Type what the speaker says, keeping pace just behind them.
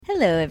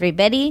Hello,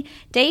 everybody.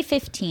 Day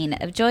 15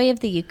 of Joy of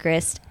the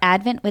Eucharist,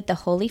 Advent with the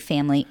Holy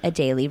Family, a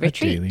daily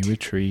retreat. A daily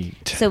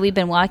retreat. So we've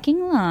been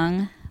walking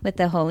along with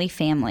the Holy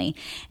Family,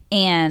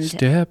 and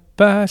step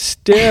by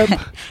step,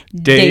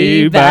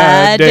 day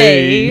by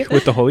day,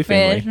 with the Holy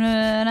Family.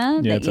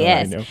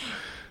 Yes.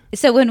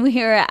 So when we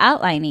were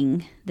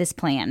outlining this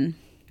plan,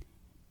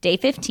 day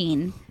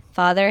 15,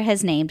 Father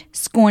has named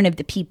Scorn of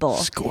the People.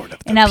 Scorn of the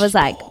people. And I was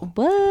like,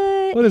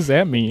 what? What does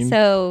that mean?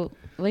 So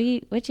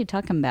what you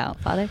talking about,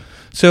 Father?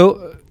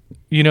 So,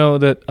 you know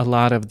that a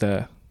lot of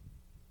the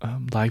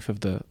life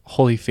of the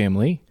Holy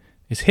Family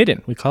is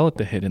hidden. We call it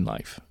the hidden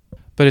life.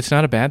 But it's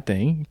not a bad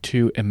thing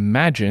to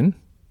imagine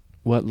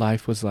what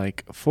life was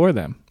like for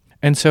them.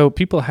 And so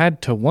people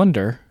had to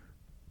wonder,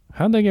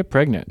 how'd they get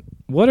pregnant?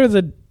 What are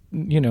the,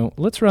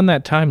 let's run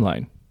that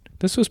timeline.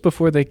 This was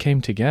before they came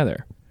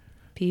together.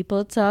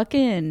 People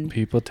talking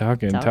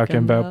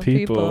about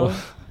people.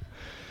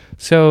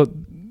 So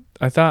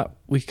I thought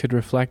we could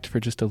reflect for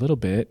just a little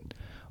bit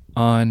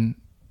on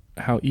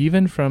how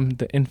even from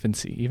the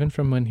infancy, even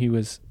from when he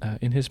was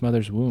in his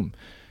mother's womb,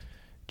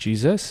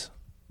 Jesus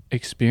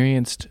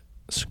experienced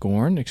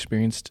scorn,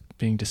 experienced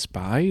being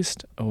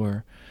despised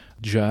or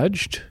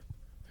judged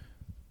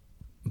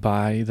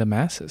by the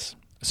masses.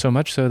 So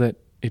much so that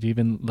it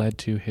even led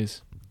to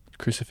his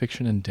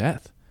crucifixion and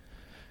death.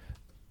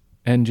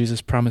 And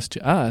Jesus promised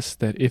to us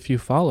that if you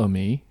follow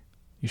me,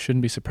 you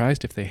shouldn't be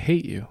surprised if they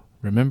hate you.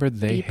 Remember,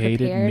 they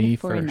hated me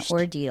for first. An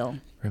ordeal.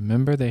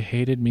 Remember, they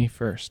hated me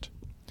first.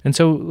 And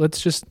so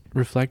let's just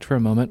reflect for a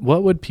moment.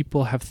 What would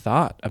people have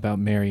thought about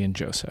Mary and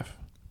Joseph,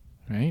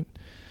 right?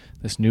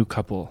 This new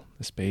couple,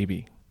 this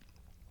baby.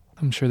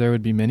 I'm sure there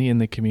would be many in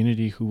the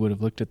community who would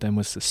have looked at them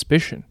with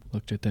suspicion,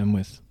 looked at them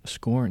with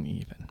scorn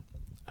even.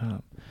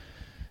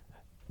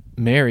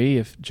 Mary,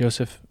 if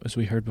Joseph, as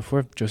we heard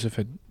before, if Joseph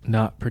had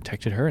not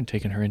protected her and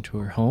taken her into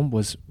her home,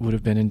 would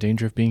have been in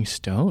danger of being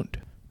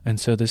stoned. And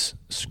so this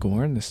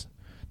scorn,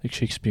 that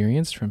she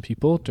experienced from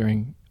people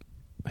during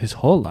his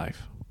whole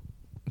life,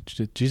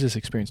 Jesus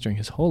experienced during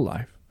his whole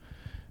life,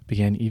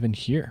 began even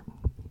here.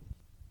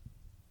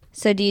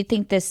 So do you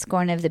think this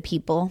scorn of the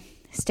people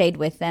stayed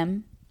with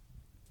them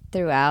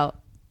throughout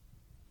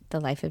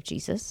the life of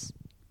Jesus?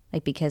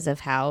 Like because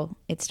of how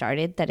it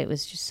started, that it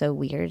was just so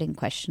weird and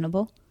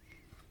questionable?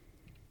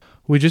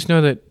 We just know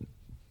that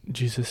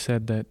Jesus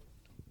said that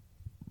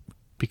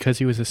because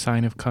he was a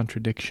sign of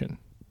contradiction,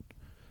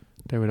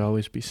 there would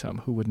always be some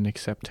who wouldn't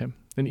accept him.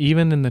 And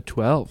even in the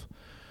 12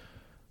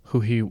 who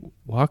he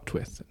walked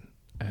with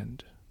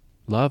and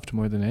loved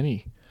more than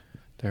any,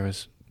 there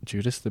was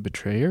Judas the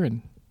betrayer,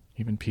 and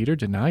even Peter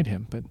denied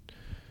him. But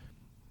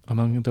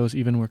among those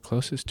even we're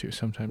closest to,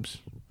 sometimes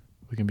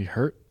we can be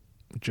hurt,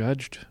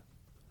 judged,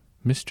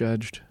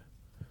 misjudged.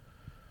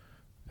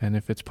 And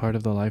if it's part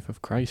of the life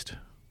of Christ,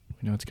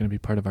 we know it's going to be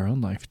part of our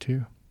own life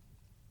too.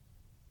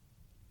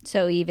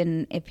 So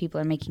even if people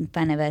are making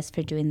fun of us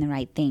for doing the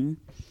right thing,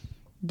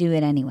 do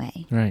it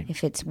anyway. Right.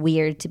 If it's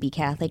weird to be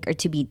Catholic or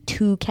to be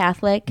too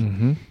Catholic,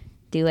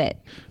 do it.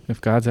 If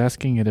God's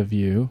asking it of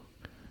you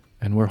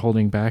and we're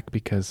holding back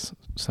because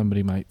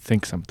somebody might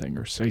think something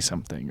or say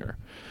something or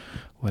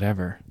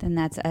whatever, then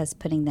that's us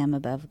putting them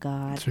above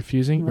God. It's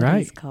refusing, what right.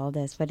 He's called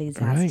us, what he's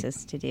asked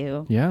us to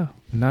do. Yeah,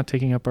 not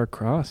taking up our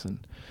cross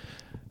and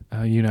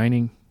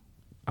uniting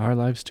our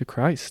lives to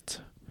Christ.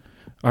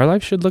 Our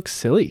life should look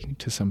silly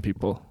to some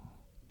people.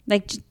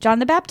 Like John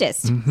the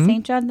Baptist,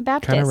 St. John the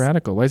Baptist. Kind of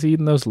radical. Why is he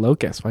eating those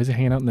locusts? Why is he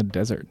hanging out in the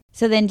desert?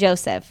 So then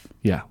Joseph,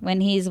 yeah,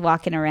 when he's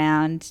walking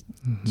around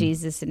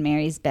Jesus and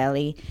Mary's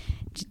belly,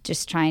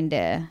 just trying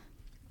to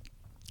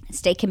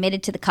stay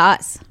committed to the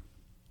cause,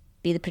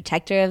 be the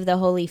protector of the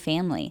Holy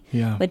Family.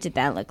 Yeah. What did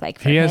that look like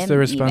for him? He has the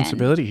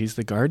responsibility. He's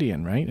the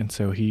guardian, right? And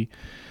so he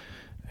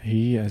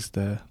as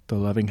the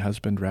loving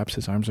husband, wraps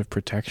his arms of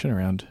protection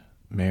around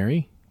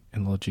Mary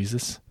and little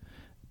Jesus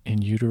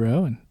in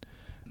utero, and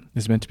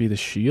is meant to be the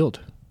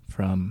shield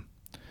from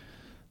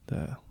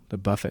the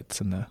buffets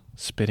and the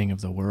spitting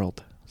of the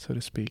world, so to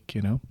speak,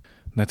 And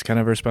that's kind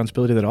of a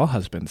responsibility that all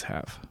husbands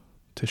have,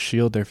 to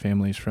shield their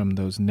families from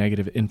those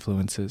negative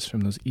influences,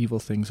 from those evil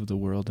things of the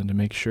world, and to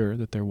make sure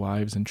that their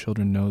wives and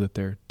children know that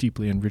they're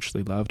deeply and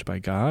richly loved by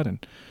God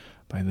and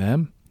by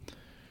them.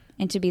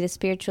 And to be the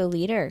spiritual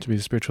leader. To be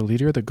the spiritual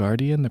leader, the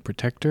guardian, the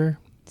protector.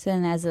 So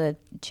then as a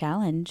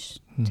challenge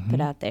to put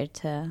out there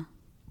to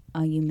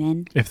all you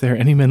men. If there are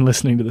any men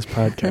listening to this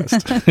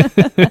podcast.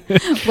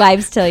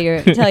 Wives, tell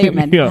your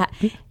men. Yeah.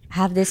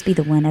 Have this be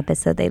the one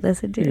episode they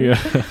listen to.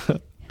 Yeah.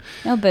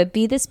 No, but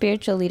be the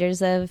spiritual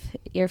leaders of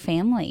your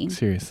family.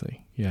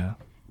 Seriously, yeah.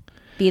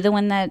 Be the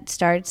one that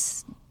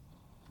starts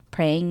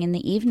praying in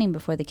the evening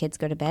before the kids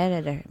go to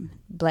bed, or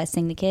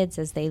blessing the kids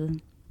as they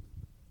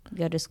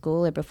go to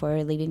school or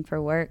before leaving for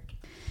work.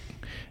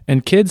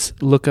 And kids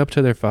look up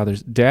to their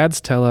fathers. Dads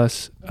tell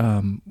us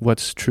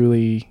what's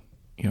truly,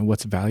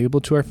 what's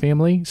valuable to our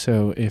family.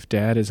 So if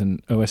dad is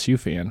an OSU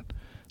fan,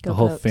 the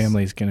whole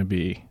family is going to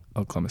be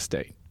Oklahoma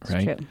State,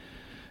 right? That's true.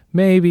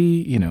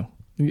 Maybe,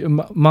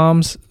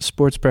 mom's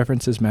sports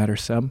preferences matter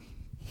some.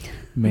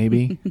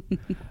 maybe.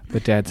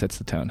 But dad sets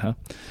the tone, huh?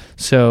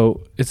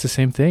 So it's the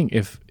same thing.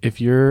 If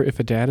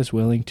a dad is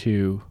willing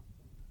to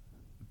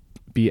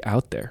be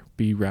out there,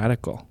 be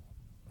radical,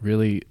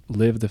 really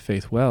live the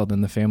faith well,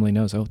 then the family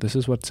knows, oh, this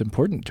is what's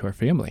important to our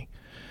family.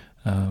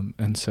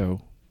 And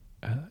so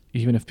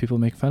even if people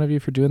make fun of you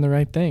for doing the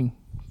right thing,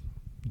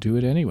 do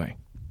it anyway.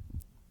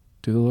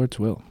 Do the Lord's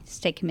will.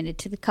 Stay committed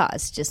to the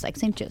cause, just like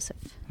St. Joseph.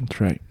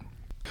 That's right.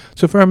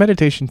 So for our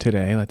meditation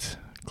today, let's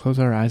close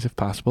our eyes if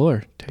possible,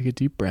 or take a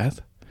deep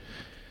breath.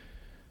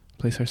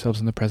 Place ourselves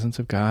in the presence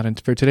of God. And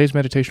for today's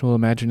meditation, we'll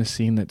imagine a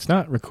scene that's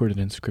not recorded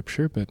in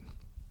Scripture, but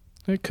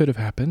it could have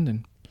happened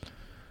and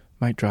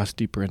might draw us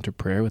deeper into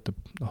prayer with the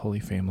Holy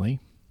Family.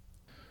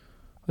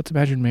 Let's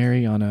imagine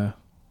Mary on a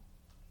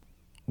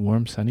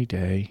warm, sunny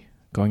day,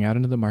 going out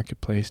into the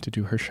marketplace to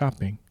do her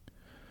shopping,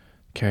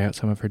 carry out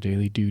some of her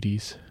daily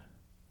duties.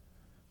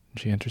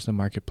 When she enters the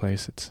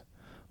marketplace, it's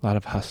a lot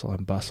of hustle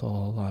and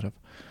bustle, a lot of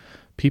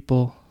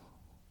people.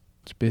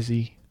 It's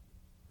busy.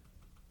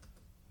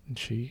 And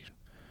she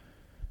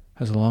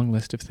has a long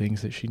list of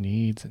things that she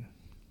needs. And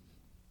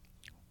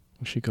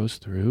when she goes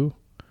through,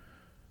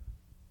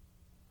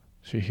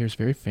 she hears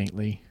very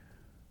faintly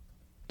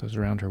those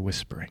around her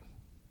whispering.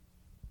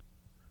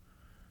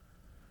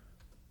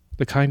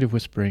 The kind of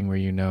whispering where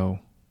you know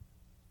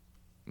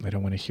they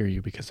don't want to hear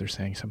you because they're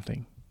saying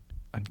something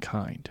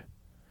unkind.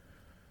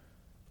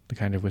 The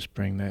kind of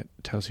whispering that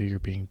tells you you're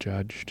being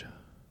judged,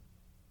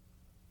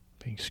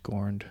 being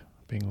scorned,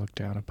 being looked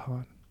down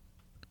upon.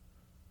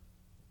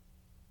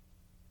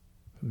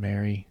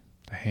 Mary,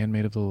 the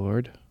handmaid of the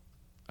Lord,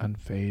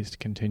 unfazed,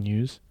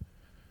 continues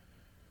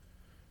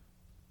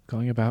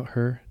going about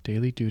her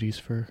daily duties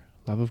for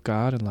love of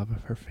God and love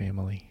of her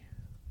family.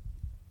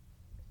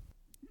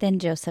 Then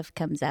Joseph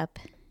comes up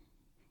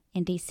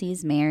and he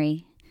sees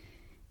Mary.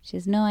 She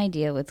has no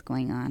idea what's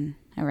going on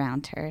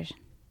around her.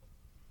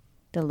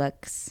 The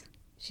looks,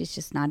 she's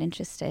just not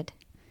interested.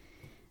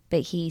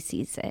 But he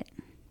sees it.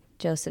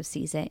 Joseph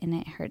sees it, and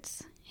it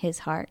hurts his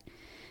heart.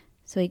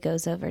 So he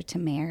goes over to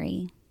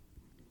Mary,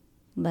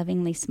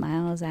 lovingly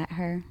smiles at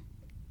her,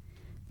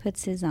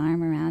 puts his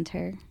arm around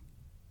her,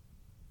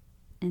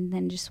 and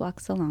then just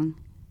walks along,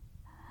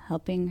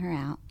 helping her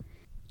out.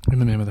 In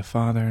the name of the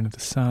Father, and of the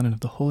Son, and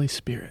of the Holy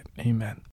Spirit. Amen.